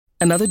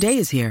Another day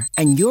is here,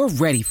 and you're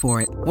ready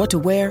for it. What to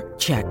wear?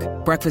 Check.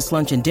 Breakfast,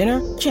 lunch, and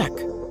dinner? Check.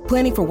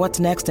 Planning for what's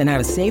next and how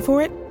to save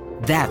for it?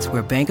 That's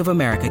where Bank of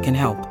America can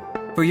help.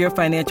 For your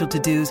financial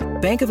to-dos,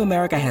 Bank of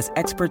America has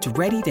experts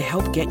ready to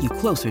help get you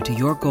closer to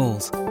your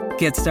goals.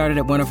 Get started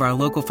at one of our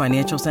local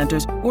financial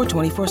centers or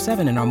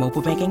 24/7 in our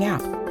mobile banking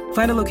app.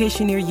 Find a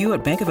location near you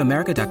at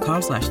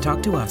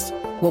bankofamerica.com/talktous.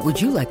 What would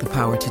you like the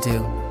power to do?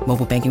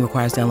 Mobile banking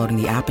requires downloading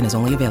the app and is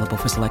only available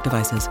for select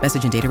devices.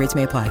 Message and data rates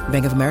may apply.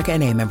 Bank of America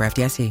N.A., member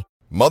FDIC.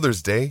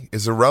 Mother's Day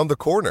is around the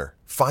corner.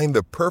 Find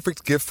the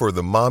perfect gift for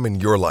the mom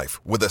in your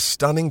life with a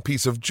stunning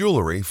piece of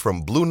jewelry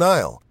from Blue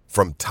Nile.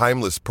 From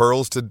timeless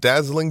pearls to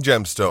dazzling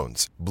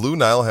gemstones, Blue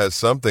Nile has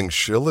something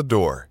she'll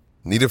adore.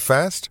 Need it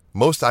fast?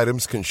 Most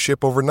items can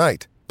ship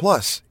overnight.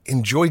 Plus,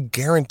 enjoy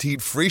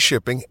guaranteed free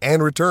shipping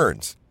and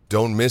returns.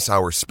 Don't miss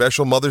our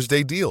special Mother's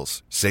Day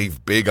deals.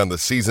 Save big on the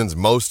season's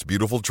most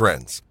beautiful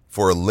trends.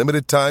 For a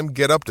limited time,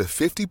 get up to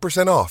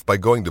 50% off by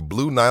going to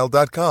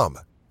BlueNile.com.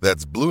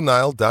 That's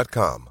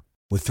BlueNile.com.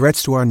 With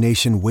threats to our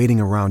nation waiting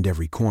around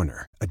every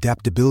corner,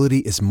 adaptability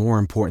is more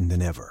important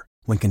than ever.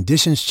 When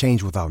conditions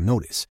change without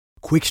notice,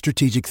 quick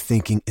strategic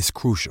thinking is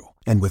crucial.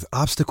 And with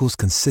obstacles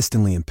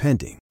consistently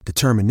impending,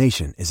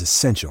 determination is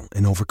essential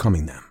in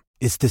overcoming them.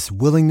 It's this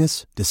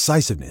willingness,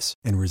 decisiveness,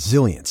 and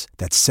resilience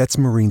that sets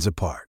Marines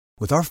apart.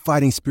 With our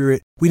fighting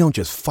spirit, we don't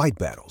just fight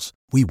battles,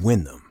 we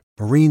win them.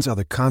 Marines are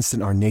the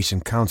constant our nation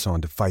counts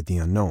on to fight the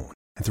unknown.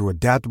 And through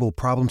adaptable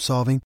problem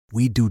solving,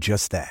 we do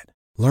just that.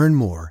 Learn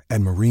more at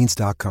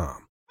marines.com.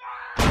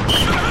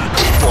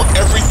 For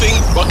everything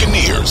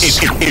Buccaneers,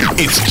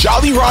 it's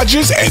Jolly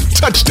Rogers and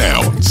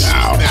touchdowns.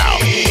 Now,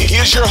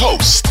 here's your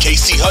hosts,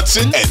 Casey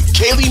Hudson and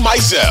Kaylee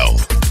Mizell.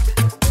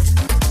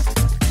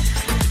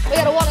 We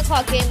got a 1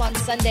 o'clock game on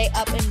Sunday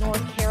up in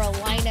North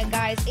Carolina,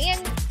 guys.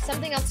 And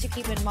something else to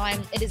keep in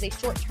mind, it is a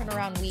short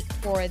turnaround week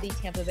for the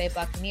Tampa Bay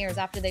Buccaneers.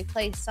 After they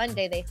play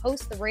Sunday, they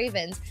host the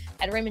Ravens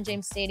at Raymond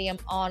James Stadium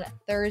on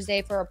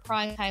Thursday for a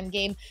primetime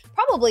game.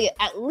 Probably,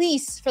 at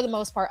least for the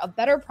most part, a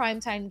better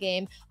primetime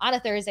game on a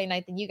Thursday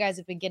night than you guys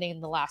have been getting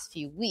in the last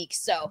few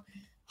weeks. So,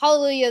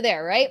 hallelujah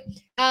there, right?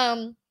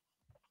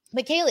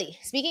 But Kaylee,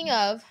 speaking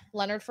of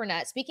Leonard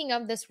Fournette, speaking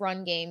of this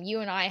run game, you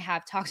and I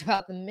have talked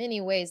about the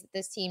many ways that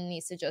this team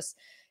needs to just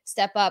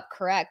step up,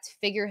 correct,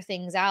 figure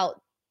things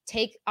out,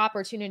 take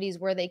opportunities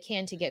where they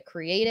can to get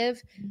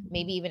creative,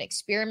 maybe even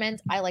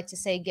experiment. I like to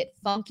say get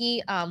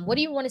funky. What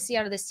do you want to see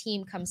out of this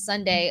team come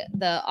Sunday,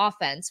 the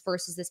offense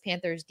versus this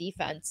Panthers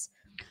defense?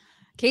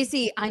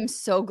 Casey, I'm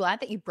so glad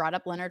that you brought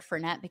up Leonard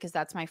Fournette because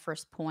that's my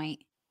first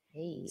point.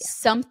 Hey.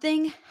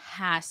 Something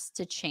has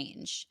to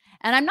change.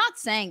 And I'm not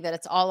saying that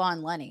it's all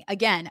on Lenny.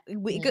 Again,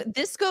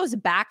 this goes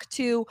back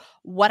to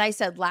what I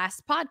said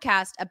last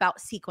podcast about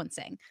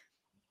sequencing.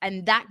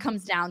 And that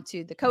comes down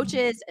to the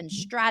coaches and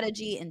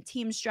strategy and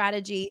team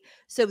strategy.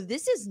 So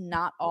this is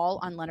not all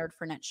on Leonard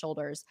Fournette's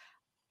shoulders.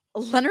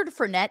 Leonard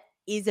Fournette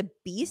is a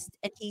beast.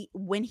 And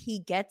when he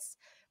gets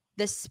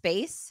the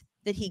space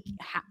that he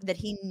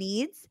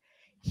needs,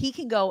 he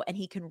can go and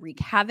he can wreak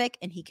havoc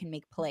and he can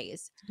make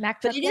plays.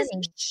 But it is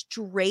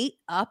straight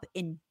up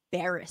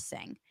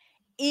embarrassing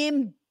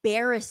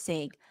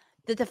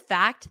that the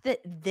fact that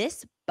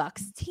this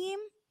Bucs team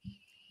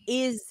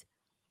is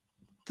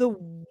the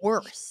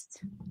worst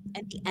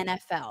in the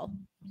NFL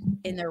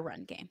in their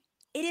run game.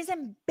 It is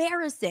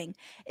embarrassing,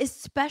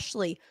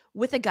 especially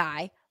with a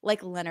guy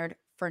like Leonard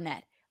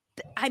Fournette.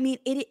 I mean,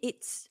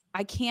 it's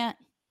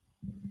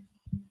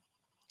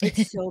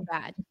so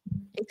bad.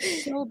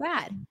 It's so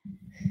bad.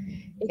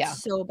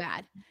 It's so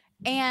bad.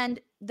 And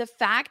the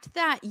fact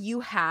that you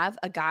have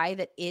a guy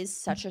that is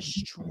such a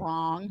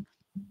strong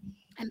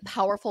and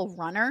powerful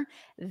runner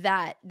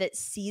that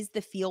sees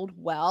the field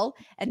well,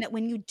 and that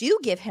when you do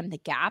give him the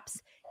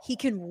gaps, he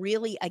can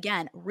really,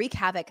 again, wreak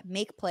havoc,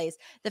 make plays.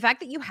 The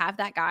fact that you have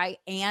that guy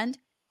and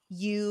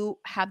you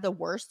have the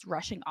worst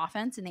rushing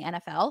offense in the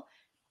NFL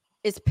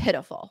is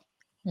pitiful.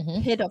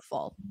 Mm-hmm.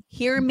 Pitiful.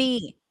 Hear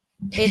me.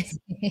 It's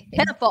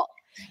pitiful.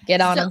 Get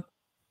on him.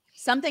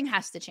 Something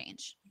has to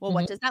change. Well,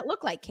 what does that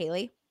look like,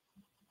 Kaylee?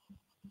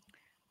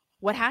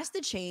 What has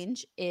to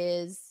change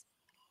is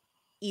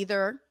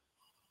either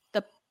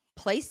the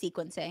play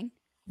sequencing,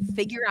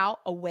 figure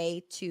out a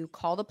way to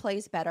call the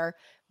plays better,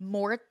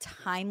 more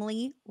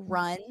timely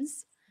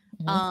runs,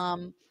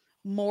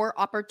 more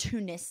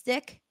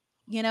opportunistic,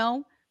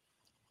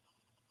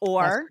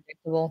 or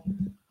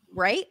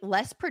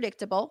less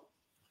predictable.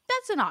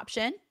 That's an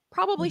option.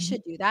 Probably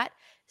should do that.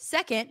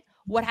 Second,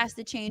 what has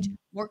to change?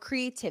 More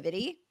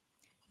creativity.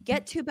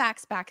 Get two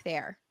backs back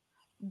there.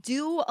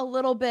 Do a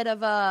little bit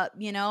of a,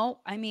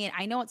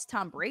 I know it's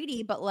Tom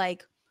Brady, but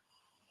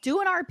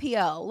do an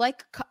RPO.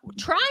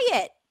 Try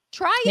it.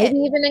 Maybe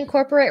even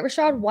incorporate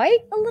Rachaad White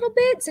a little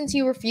bit since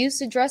you refuse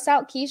to dress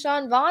out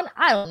Keyshawn Vaughn.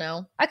 I don't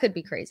know. I could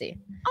be crazy.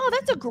 Oh,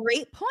 that's a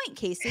great point,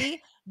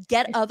 Casey.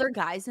 Get other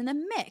guys in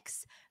the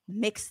mix.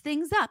 Mix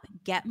things up.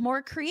 Get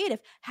more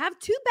creative. Have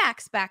two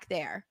backs back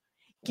there.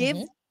 Give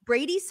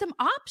Brady some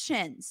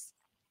options.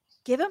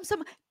 Give him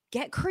some.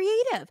 Get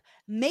creative.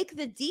 Make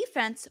the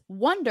defense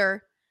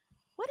wonder,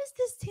 what is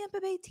this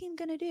Tampa Bay team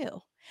going to do?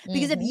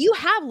 Because if you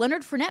have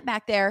Leonard Fournette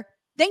back there,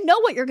 they know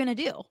what you're going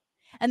to do.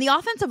 And the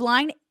offensive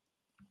line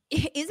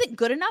isn't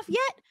good enough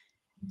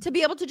yet to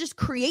be able to just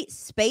create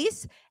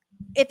space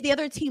if the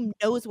other team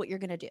knows what you're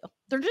going to do.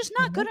 They're just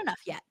not good enough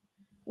yet,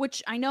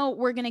 which I know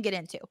we're going to get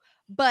into.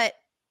 But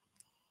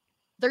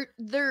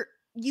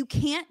you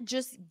can't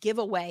just give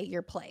away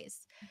your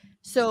plays.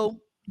 So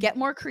get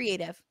more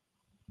creative.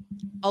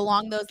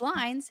 Along those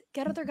lines,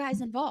 get other guys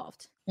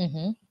involved.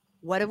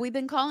 What have we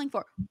been calling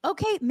for?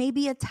 Okay,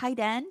 maybe a tight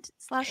end /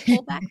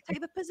 fullback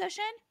type of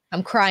position.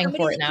 I'm crying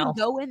Somebody for it that now. Can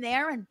go in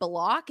there and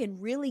block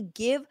and really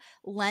give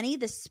Lenny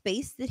the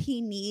space that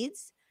he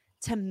needs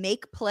to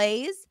make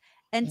plays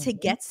and to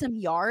get some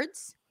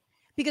yards.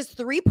 Because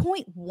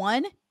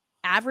 3.1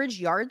 average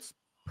yards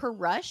per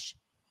rush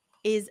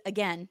is,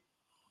 again,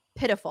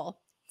 pitiful.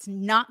 It's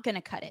not going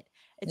to cut it.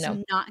 It's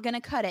not going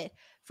to cut it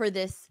for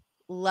this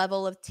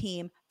level of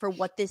team, for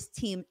what this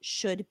team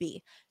should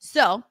be.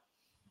 So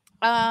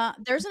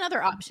there's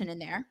another option in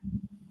there,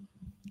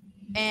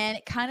 and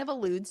it kind of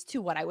alludes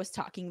to what I was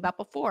talking about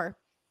before.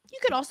 You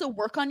could also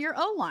work on your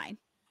O-line.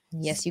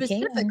 Yes, you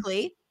can.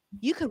 Specifically,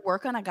 you could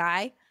work on a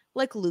guy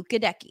like Luke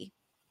Goedeke.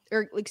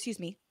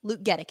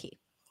 Goedeke.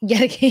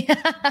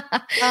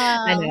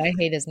 I know, I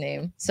hate his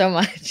name so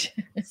much.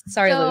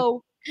 Sorry,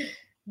 Luke.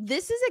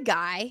 This is a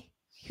guy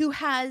who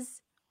has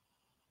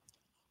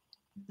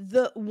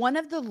one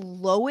of the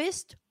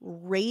lowest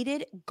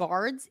rated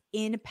guards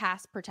in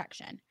pass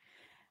protection.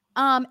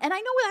 And I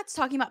know that's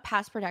talking about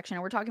pass protection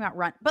and we're talking about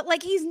run, but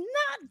like he's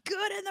not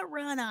good in the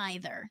run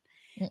either.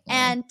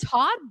 And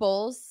Todd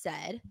Bowles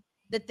said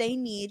that they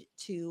need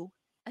to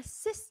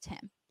assist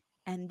him,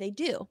 and they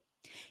do.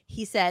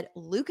 He said,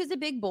 Luke is a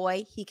big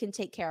boy. He can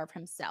take care of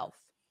himself.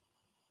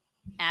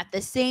 At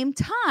the same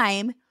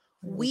time,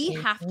 we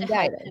have to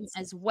help him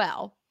as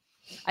well.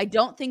 I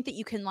don't think that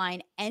you can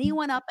line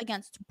anyone up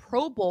against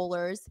Pro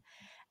Bowlers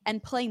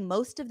and play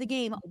most of the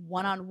game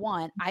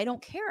one-on-one. I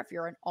don't care if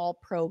you're an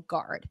all-pro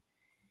guard.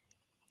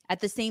 At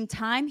the same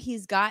time,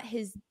 he's got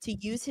to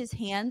use his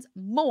hands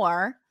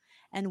more,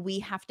 and we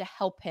have to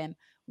help him.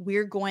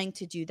 We're going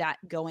to do that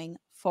going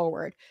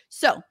forward.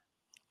 So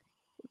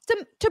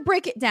to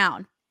break it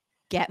down,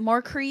 get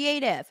more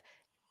creative,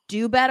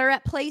 do better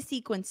at play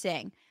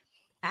sequencing,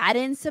 add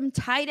in some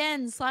tight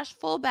ends /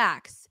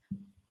 fullbacks,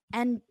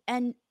 and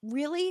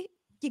really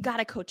you got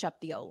to coach up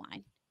the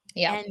O-line.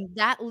 Yeah. And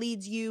that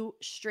leads you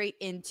straight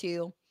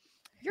into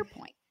your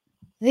point.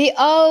 The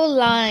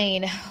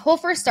O-line. Well,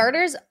 for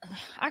starters,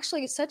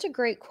 actually such a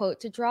great quote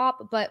to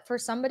drop, but for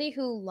somebody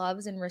who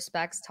loves and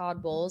respects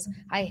Todd Bowles,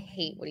 I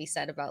hate what he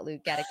said about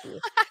Luke Goedeke.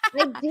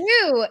 I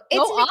do. It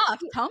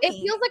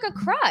feels like a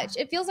crutch.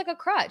 It feels like a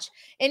crutch.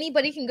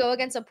 Anybody can go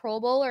against a Pro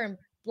Bowler and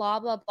blah,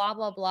 blah, blah,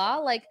 blah, blah.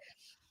 Like,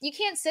 you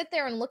can't sit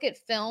there and look at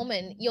film,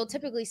 and you'll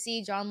typically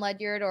see John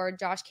Ledyard or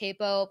Josh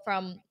Capo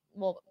from,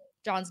 well,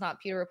 John's not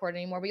Pewter Report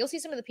anymore, but you'll see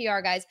some of the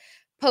PR guys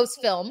post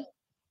film.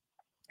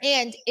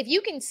 And if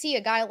you can see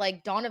a guy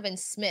like Donovan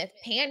Smith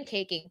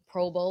pancaking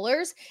Pro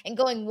Bowlers and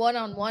going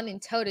one-on-one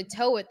and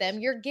toe-to-toe with them,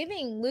 you're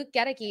giving Luke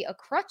Goedeke a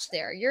crutch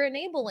there. You're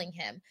enabling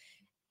him.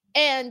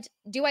 And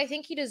do I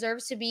think he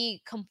deserves to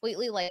be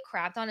completely like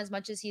crapped on as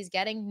much as he's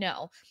getting?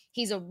 No.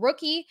 He's a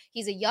rookie.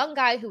 He's a young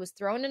guy who was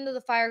thrown into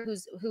the fire,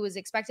 who was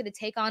expected to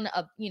take on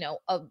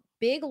a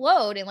big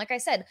load. And like I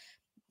said,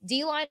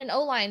 D-line and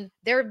O-line,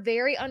 they're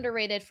very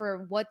underrated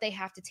for what they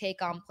have to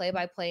take on play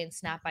by play and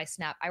snap by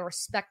snap. I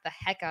respect the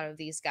heck out of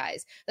these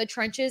guys. The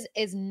trenches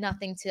is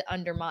nothing to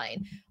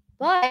undermine.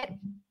 But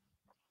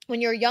when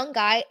you're a young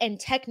guy, and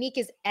technique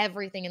is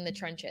everything in the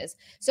trenches.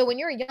 So when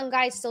you're a young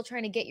guy still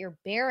trying to get your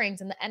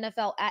bearings in the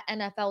NFL at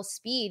NFL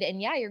speed,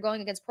 and yeah, you're going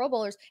against Pro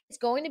Bowlers, it's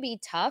going to be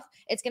tough.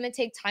 It's going to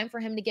take time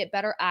for him to get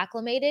better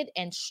acclimated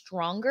and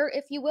stronger,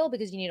 if you will,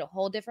 because you need a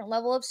whole different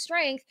level of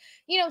strength.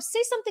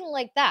 Say something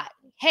like that.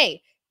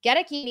 Hey,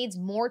 Goedeke needs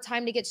more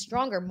time to get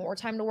stronger, more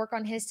time to work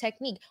on his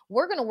technique.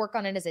 We're going to work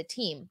on it as a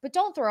team, but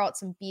don't throw out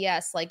some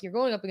BS like you're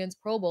going up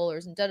against Pro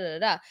Bowlers and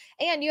da-da-da-da.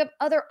 And you have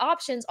other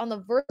options on the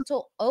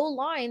versatile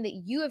O-line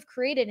that you have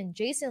created and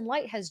Jason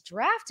Light has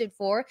drafted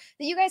for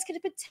that you guys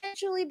could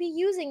potentially be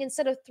using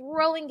instead of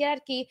throwing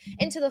Goedeke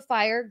into the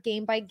fire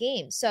game by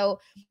game. So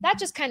that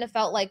just kind of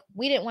felt like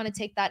we didn't want to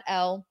take that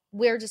L.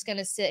 We're just going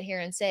to sit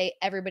here and say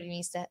everybody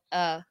needs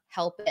to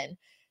help in.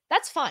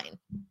 That's fine.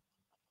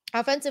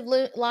 Offensive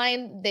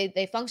line,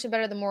 they function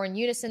better the more in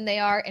unison they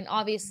are. And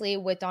obviously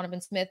with Donovan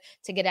Smith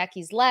to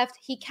Goedeke's left,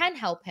 he can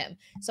help him.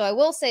 So I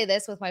will say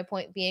this with my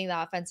point being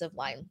the offensive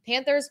line.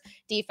 Panthers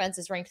defense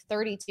is ranked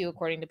 32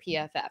 according to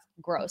PFF.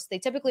 Gross. They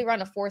typically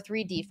run a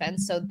 4-3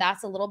 defense. So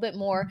that's a little bit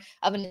more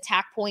of an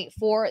attack point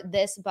for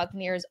this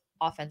Buccaneers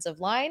offensive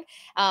line.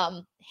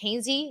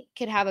 Hainsey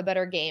could have a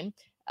better game.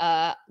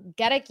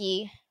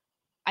 Goedeke,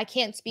 I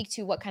can't speak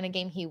to what kind of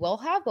game he will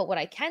have, but what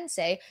I can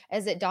say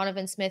is that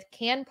Donovan Smith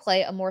can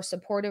play a more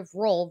supportive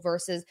role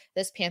versus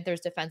this Panthers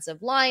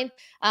defensive line.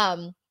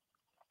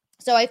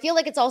 So I feel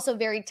like it's also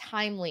very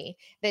timely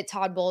that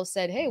Todd Bowles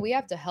said, hey, we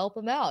have to help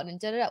him out and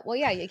did it. Well,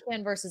 yeah, you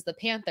can versus the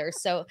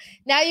Panthers. So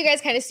now you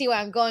guys kind of see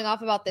why I'm going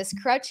off about this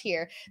crutch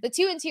here. The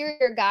two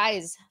interior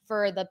guys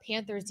for the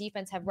Panthers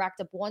defense have racked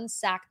up 1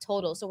 sack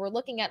total. So we're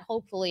looking at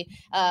hopefully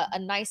a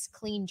nice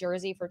clean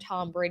jersey for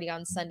Tom Brady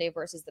on Sunday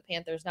versus the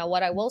Panthers. Now,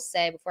 what I will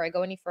say before I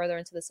go any further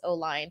into this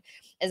O-line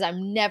is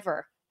I'm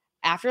never,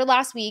 after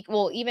last week,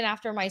 well, even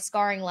after my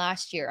scarring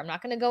last year, I'm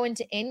not going to go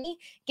into any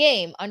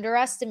game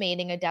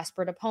underestimating a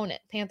desperate opponent.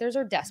 Panthers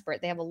are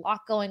desperate. They have a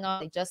lot going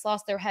on. They just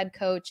lost their head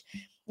coach.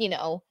 You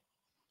know,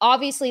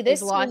 obviously this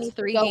They've lost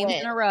 3 games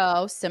in a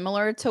row,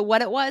 similar to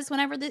what it was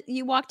whenever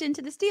you walked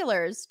into the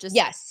Steelers. Just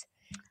yes.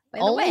 By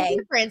the Only way,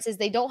 difference is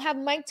they don't have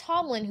Mike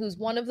Tomlin, who's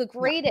one of the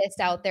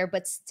greatest out there,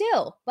 but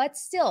still,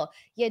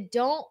 you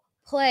don't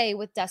play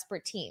with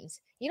desperate teams.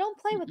 You don't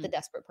play with the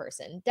desperate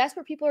person.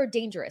 Desperate people are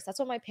dangerous. That's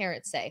what my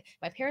parents say.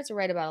 My parents are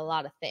right about a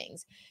lot of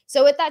things.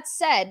 So with that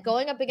said,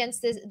 going up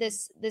against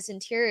this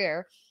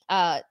interior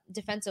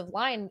defensive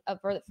line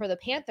for the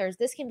Panthers,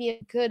 this can be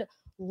a good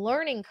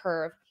learning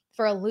curve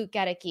for Luke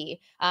Gedeke,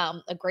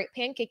 a great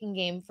pan-kicking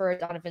game for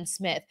Donovan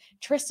Smith.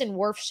 Tristan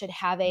Wirfs should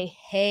have a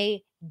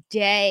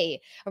heyday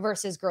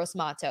versus Gross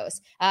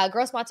Matos.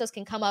 Gross Matos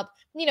can come up,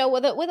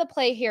 with a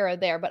play here or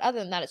there, but other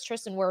than that, it's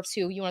Tristan Wirfs,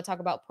 who you want to talk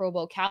about Pro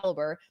Bowl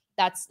caliber.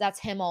 That's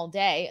him all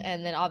day,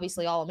 and then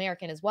obviously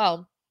All-American as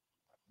well.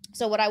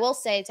 So what I will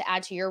say to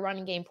add to your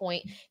running game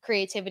point,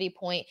 creativity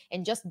point,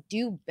 and just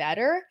do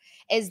better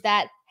is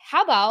that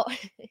how about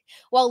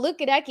while Luke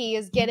Gedeke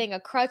is getting a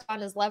crutch on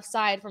his left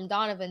side from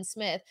Donovan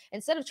Smith,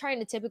 instead of trying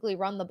to typically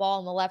run the ball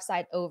on the left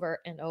side over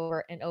and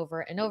over and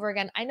over and over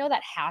again, I know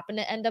that happened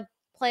to end up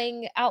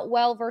playing out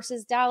well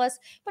versus Dallas,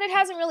 but it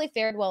hasn't really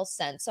fared well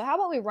since. So how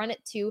about we run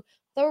it to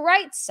the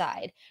right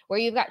side, where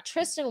you've got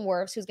Tristan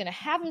Wirfs, who's going to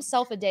have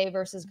himself a day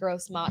versus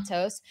Gross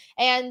Matos.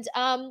 And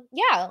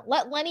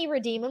let Lenny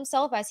redeem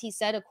himself. As he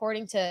said,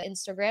 according to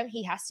Instagram,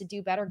 he has to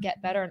do better,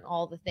 get better, and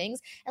all the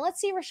things. And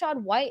let's see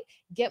Rachaad White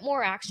get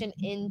more action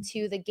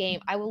into the game.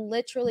 I will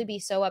literally be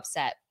so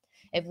upset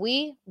if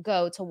we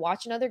go to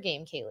watch another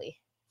game, Kaylee,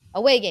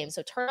 away game.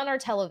 So turn on our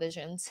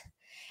televisions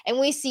and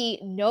we see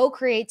no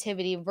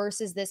creativity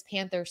versus this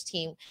Panthers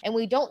team. And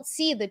we don't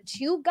see the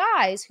two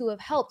guys who have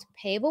helped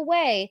pave a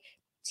way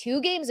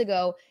 2 games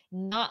ago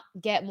not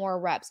get more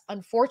reps.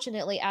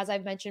 Unfortunately, as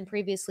I've mentioned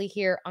previously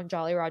here on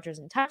Jolly Rogers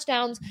and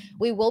Touchdowns,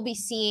 we will be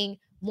seeing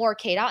more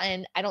Cade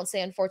Otton. I don't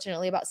say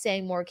unfortunately about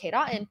saying more Cade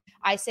Otton.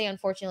 I say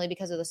unfortunately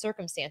because of the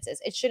circumstances.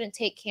 It shouldn't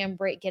take Cam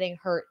Brate getting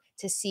hurt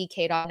to see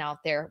Cade Otton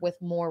out there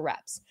with more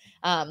reps.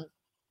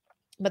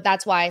 But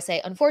that's why I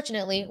say,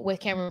 unfortunately, with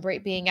Cameron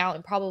Brate being out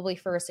and probably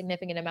for a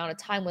significant amount of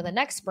time with a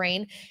neck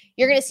sprain,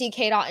 you're going to see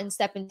Cade Otton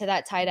step into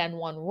that tight end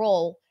 1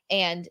 role,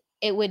 and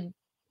it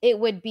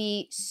would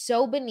be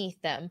so beneath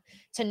them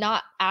to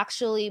not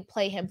actually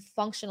play him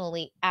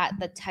functionally at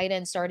the tight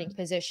end starting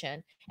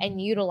position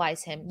and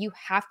utilize him. You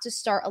have to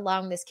start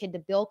allowing this kid to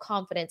build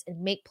confidence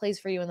and make plays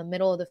for you in the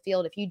middle of the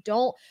field. If you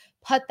don't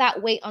put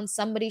that weight on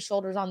somebody's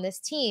shoulders on this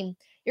team,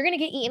 you're going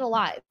to get eaten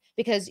alive,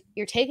 because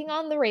you're taking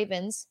on the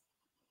Ravens,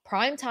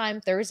 prime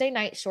time, Thursday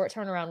night, short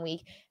turnaround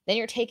week. Then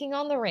you're taking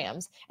on the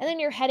Rams, and then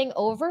you're heading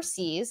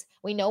overseas.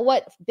 We know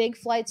what big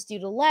flights do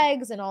to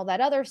legs and all that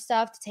other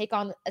stuff to take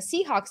on a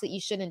Seahawks that you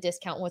shouldn't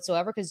discount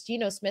whatsoever, because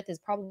Geno Smith is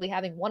probably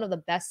having one of the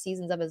best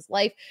seasons of his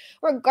life,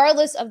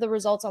 regardless of the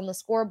results on the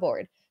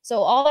scoreboard. So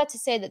all that to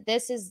say that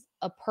this is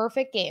a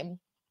perfect game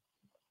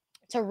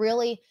to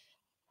really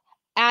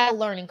add a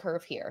learning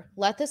curve here.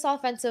 Let this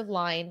offensive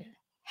line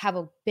have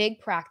big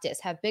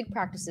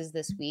practices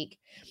this week,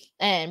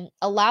 and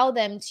allow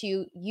them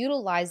to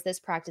utilize this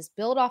practice,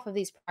 build off of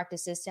these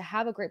practices to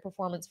have a great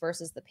performance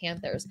versus the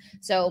Panthers.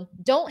 So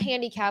don't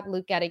handicap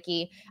Luke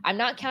Gedeke. I'm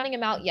not counting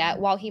him out yet.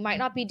 While he might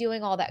not be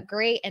doing all that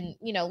great, and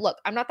look,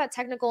 I'm not that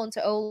technical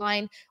into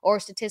O-line or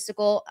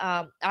statistical.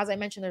 As I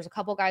mentioned, there's a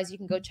couple guys you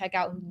can go check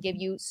out who can give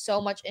you so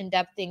much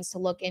in-depth things to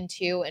look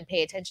into and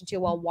pay attention to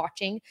while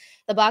watching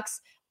the Bucs.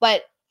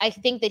 But I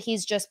think that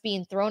he's just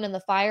being thrown in the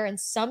fire, and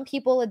some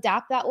people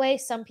adapt that way.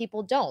 Some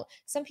people don't.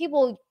 Some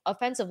people,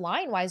 offensive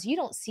line wise, you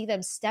don't see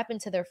them step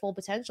into their full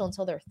potential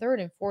until their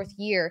 3rd and 4th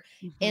year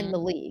in the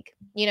league,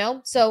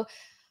 So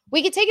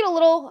we could take it a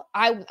little,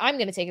 I'm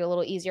going to take it a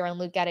little easier on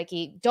Luke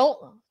Gedeke.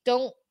 Don't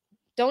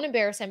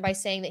embarrass him by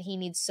saying that he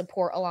needs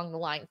support along the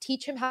line.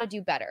 Teach him how to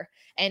do better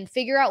and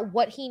figure out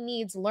what he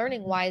needs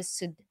learning wise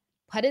to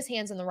put his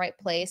hands in the right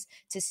place,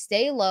 to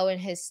stay low in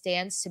his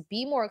stance, to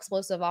be more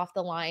explosive off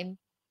the line,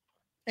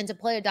 and to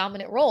play a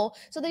dominant role,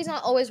 so that he's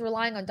not always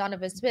relying on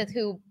Donovan Smith,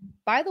 who,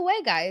 by the way,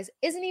 guys,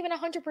 isn't even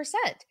 100%.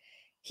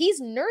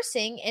 He's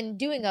nursing and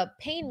doing a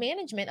pain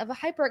management of a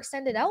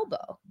hyperextended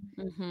elbow.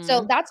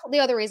 So that's the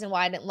other reason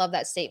why I didn't love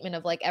that statement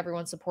of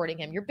everyone supporting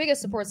him. Your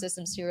biggest support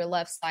system's to your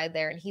left side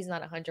there, and he's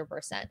not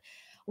 100%.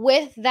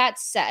 With that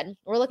said,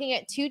 we're looking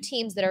at 2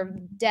 teams that are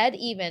dead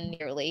even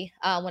nearly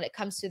when it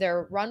comes to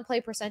their run play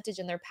percentage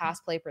and their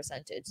pass play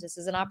percentage. This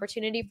is an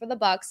opportunity for the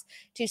Bucs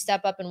to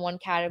step up in one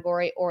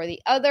category or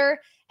the other,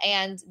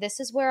 and this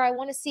is where I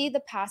want to see the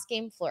pass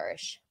game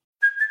flourish.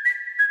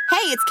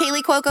 Hey, it's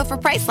Kaylee Cuoco for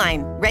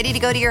Priceline. Ready to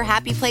go to your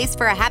happy place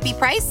for a happy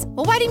price?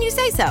 Well, why didn't you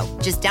say so?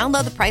 Just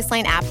download the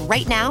Priceline app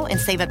right now and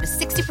save up to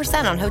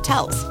 60% on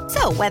hotels.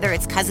 So whether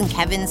it's Cousin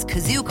Kevin's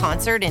Kazoo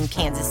Concert in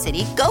Kansas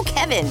City, go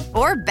Kevin,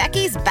 or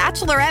Becky's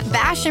Bachelorette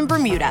Bash in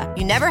Bermuda,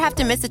 you never have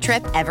to miss a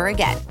trip ever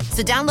again.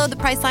 So download the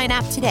Priceline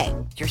app today.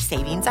 Your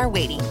savings are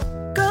waiting.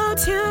 Go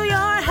to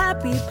your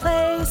happy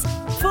place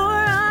for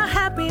a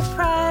happy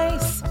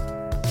price.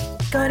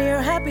 Go to your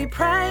happy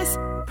price,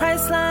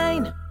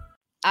 Priceline.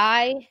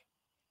 I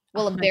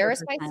will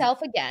embarrass 100%.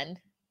 myself again.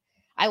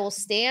 I will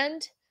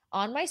stand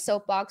on my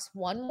soapbox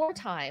one more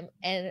time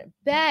and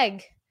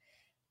beg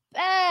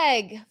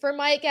for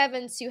Mike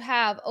Evans to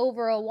have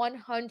over a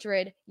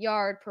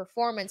 100-yard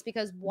performance,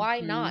 because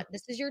why not?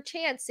 This is your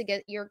chance to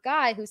get your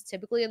guy who's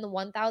typically in the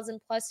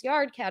 1,000-plus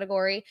yard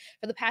category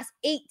for the past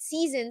 8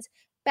 seasons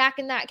back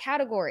in that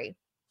category.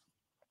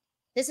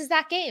 This is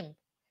that game.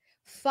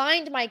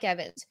 Find Mike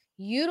Evans.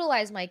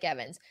 Utilize Mike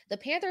Evans. The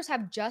Panthers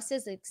have just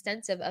as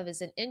extensive of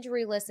an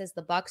injury list as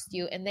the Bucs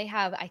do, and they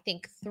have, I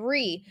think,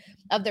 3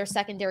 of their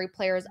secondary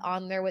players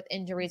on there with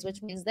injuries,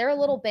 which means they're a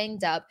little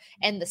banged up.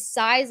 And the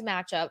size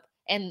matchup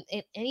and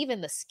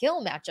even the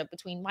skill matchup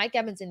between Mike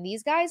Evans and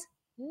these guys,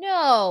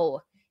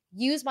 no.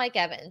 Use Mike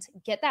Evans,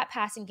 get that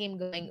passing game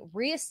going,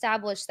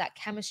 reestablish that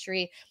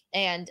chemistry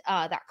and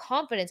that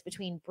confidence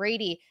between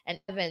Brady and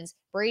Evans,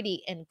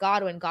 Brady and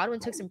Godwin.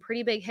 Godwin took some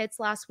pretty big hits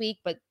last week,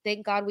 but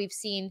thank God we've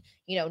seen,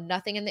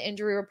 nothing in the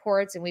injury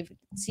reports, and we've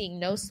seen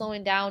no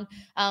slowing down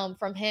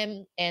from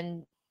him,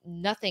 and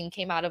nothing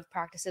came out of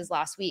practices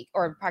last week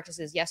or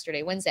practices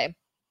yesterday, Wednesday.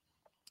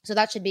 So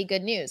that should be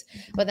good news.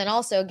 But then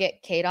also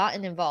get K.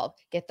 Dotton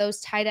involved, get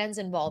those tight ends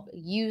involved,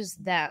 use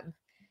them,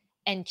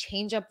 and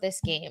change up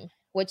this game.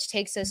 Which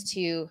takes us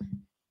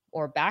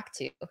back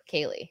to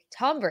Kaylee,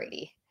 Tom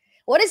Brady.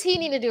 What does he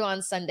need to do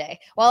on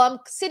Sunday? While I'm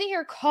sitting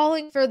here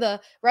calling for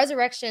the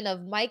resurrection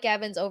of Mike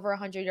Evans over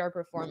 100-yard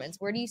performance,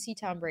 where do you see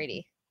Tom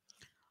Brady?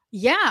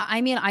 Yeah,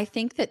 I mean, I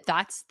think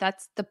that's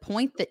the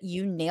point that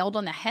you nailed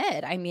on the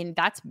head. I mean,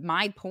 that's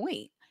my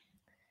point.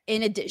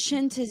 In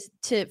addition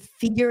to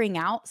figuring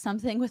out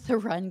something with the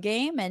run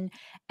game and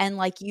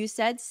like you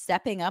said,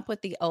 stepping up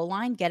with the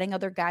O-line, getting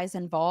other guys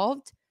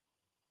involved,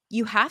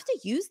 you have to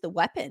use the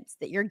weapons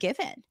that you're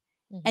given.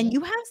 And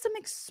you have some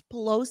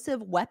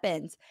explosive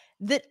weapons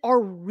that are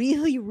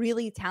really,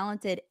 really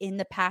talented in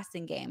the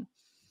passing game.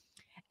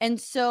 And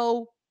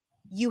so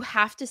you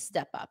have to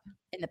step up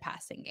in the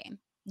passing game.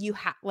 You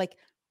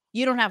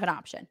don't have an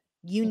option.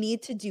 You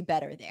need to do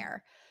better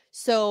there.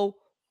 So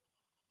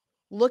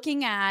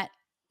looking at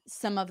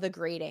some of the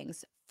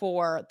gradings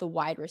for the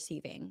wide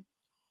receiving,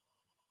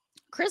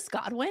 Chris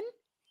Godwin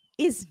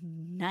is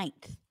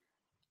 9th.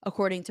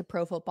 According to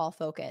Pro Football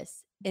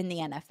Focus in the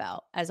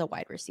NFL as a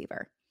wide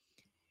receiver.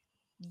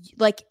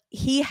 Like,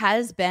 he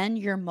has been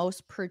your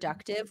most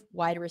productive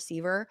wide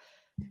receiver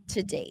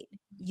to date.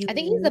 I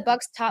think he's the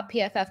Bucs' top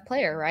PFF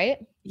player, right?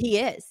 He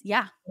is.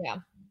 Yeah. Yeah.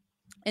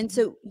 And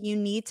so you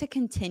need to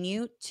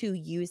continue to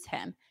use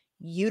him,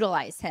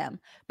 utilize him.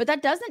 But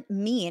that doesn't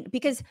mean,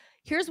 because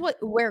here's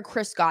where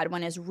Chris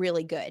Godwin is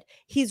really good.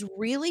 He's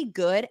really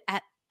good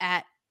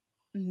at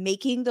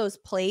making those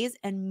plays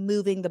and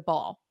moving the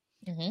ball.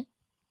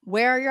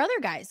 Where are your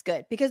other guys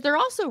good? Because they're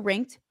also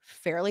ranked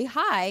fairly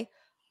high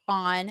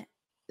on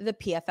the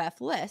PFF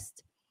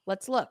list.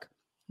 Let's look.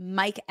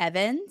 Mike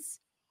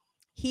Evans,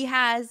 he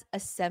has a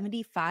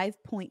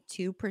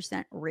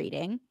 75.2%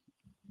 rating.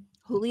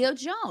 Julio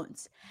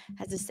Jones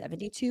has a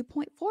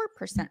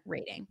 72.4%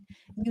 rating.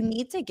 You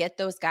need to get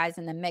those guys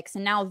in the mix.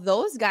 And now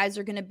those guys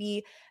are going to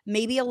be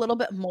maybe a little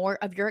bit more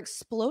of your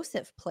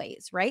explosive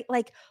plays, right?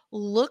 Like,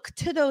 look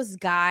to those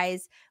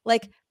guys.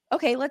 Like,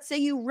 okay, let's say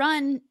you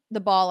run the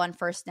ball on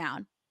first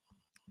down.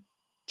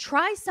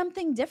 Try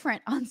something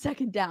different on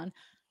second down.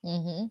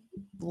 Even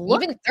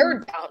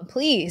third down,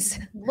 please.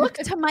 Look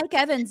to Mike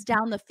Evans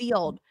down the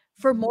field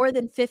for more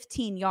than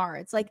 15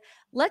 yards. Like,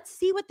 let's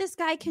see what this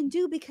guy can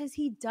do, because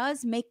he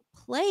does make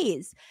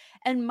plays.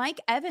 And Mike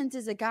Evans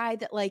is a guy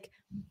that, like,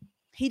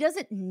 he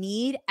doesn't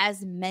need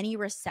as many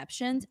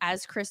receptions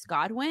as Chris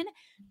Godwin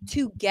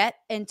to get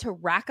and to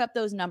rack up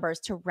those numbers,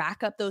 to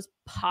rack up those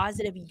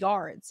positive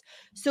yards.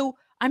 So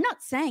I'm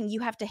not saying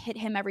you have to hit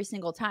him every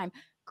single time.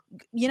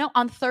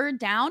 On third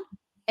down,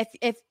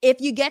 if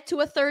you get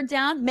to a third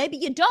down, maybe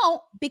you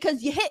don't,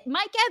 because you hit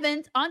Mike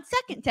Evans on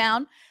second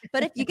down.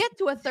 But if you get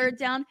to a third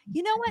down,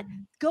 you know what?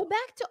 Go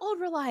back to old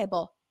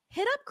reliable.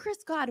 Hit up Chris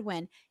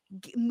Godwin.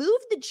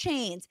 Move the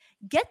chains.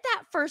 Get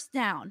that first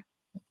down.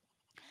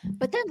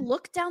 But then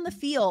look down the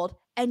field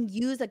and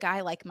use a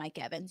guy like Mike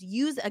Evans.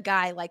 Use a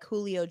guy like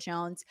Julio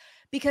Jones.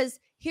 Because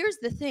here's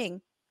the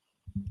thing.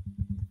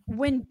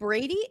 When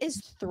Brady is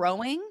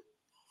throwing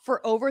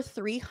for over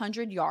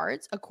 300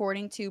 yards,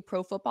 according to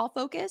Pro Football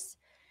Focus,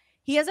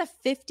 he has a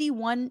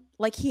 51%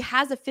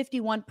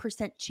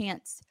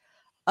 chance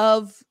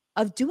of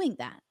doing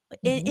that.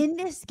 In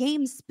this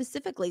game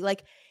specifically.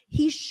 Like,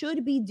 he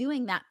should be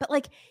doing that. But,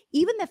 like,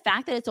 even the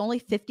fact that it's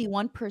only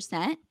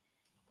 51%,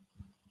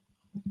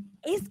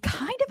 is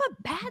kind of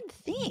a bad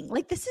thing.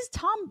 Like, this is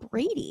Tom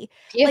Brady.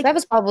 Yeah, like, that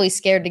was probably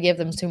scared to give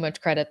them too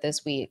much credit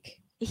this week.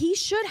 He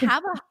should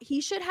have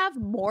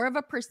more of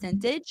a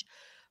percentage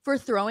for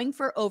throwing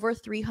for over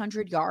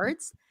 300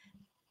 yards.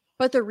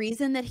 But the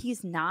reason that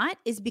he's not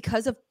is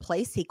because of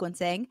play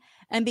sequencing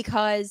and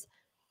because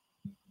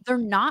they're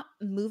not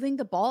moving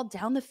the ball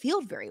down the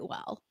field very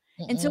well.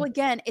 And so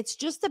again, it's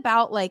just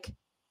about like,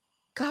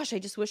 gosh, I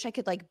just wish I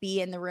could like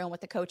be in the room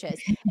with the coaches.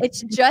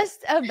 It's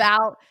just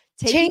about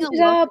taking Change a it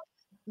look. up.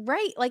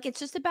 Right. Like, it's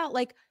just about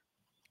like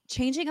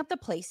changing up the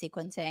play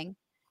sequencing.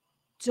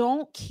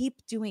 Don't keep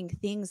doing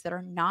things that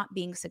are not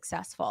being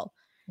successful.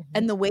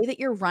 And the way that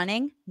you're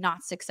running,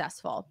 not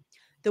successful.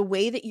 The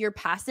way that you're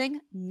passing,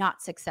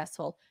 not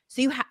successful.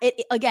 So you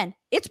again,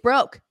 it's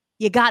broke.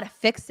 You got to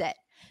fix it.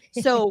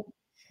 So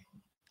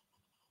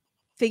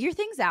figure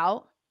things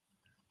out.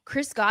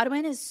 Chris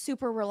Godwin is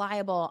super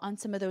reliable on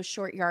some of those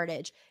short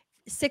yardage.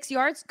 6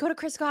 yards, go to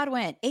Chris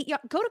Godwin. 8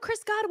 yards, go to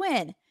Chris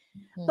Godwin.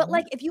 But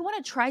like, if you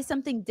want to try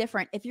something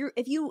different, if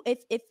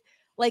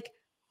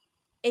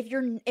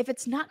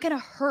it's not going to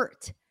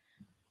hurt,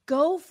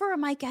 go for a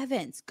Mike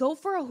Evans, go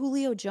for a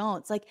Julio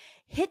Jones, like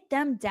hit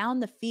them down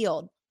the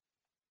field.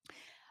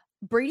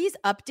 Brady's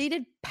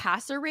updated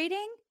passer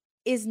rating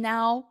is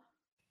now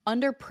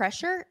under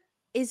pressure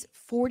is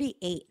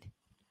 48.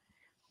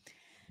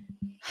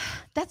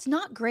 That's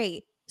not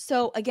great.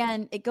 So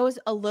again, it goes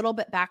a little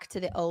bit back to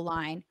the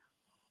O-line.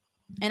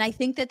 And I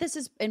think that this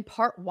is in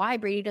part why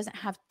Brady doesn't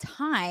have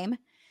time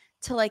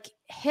to like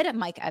hit a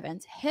Mike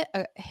Evans, hit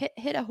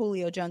a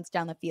Julio Jones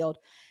down the field.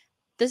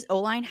 This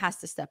O-line has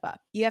to step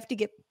up. You have to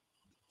give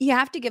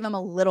him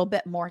a little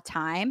bit more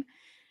time.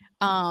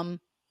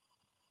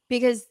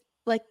 Because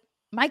like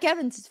Mike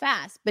Evans is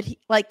fast, but he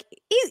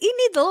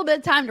needs a little bit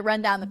of time to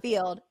run down the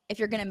field if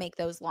you're going to make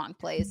those long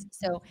plays.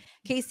 So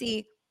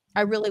Casey,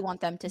 I really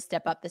want them to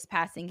step up this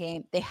passing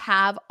game. They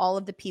have all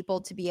of the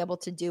people to be able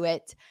to do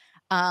it.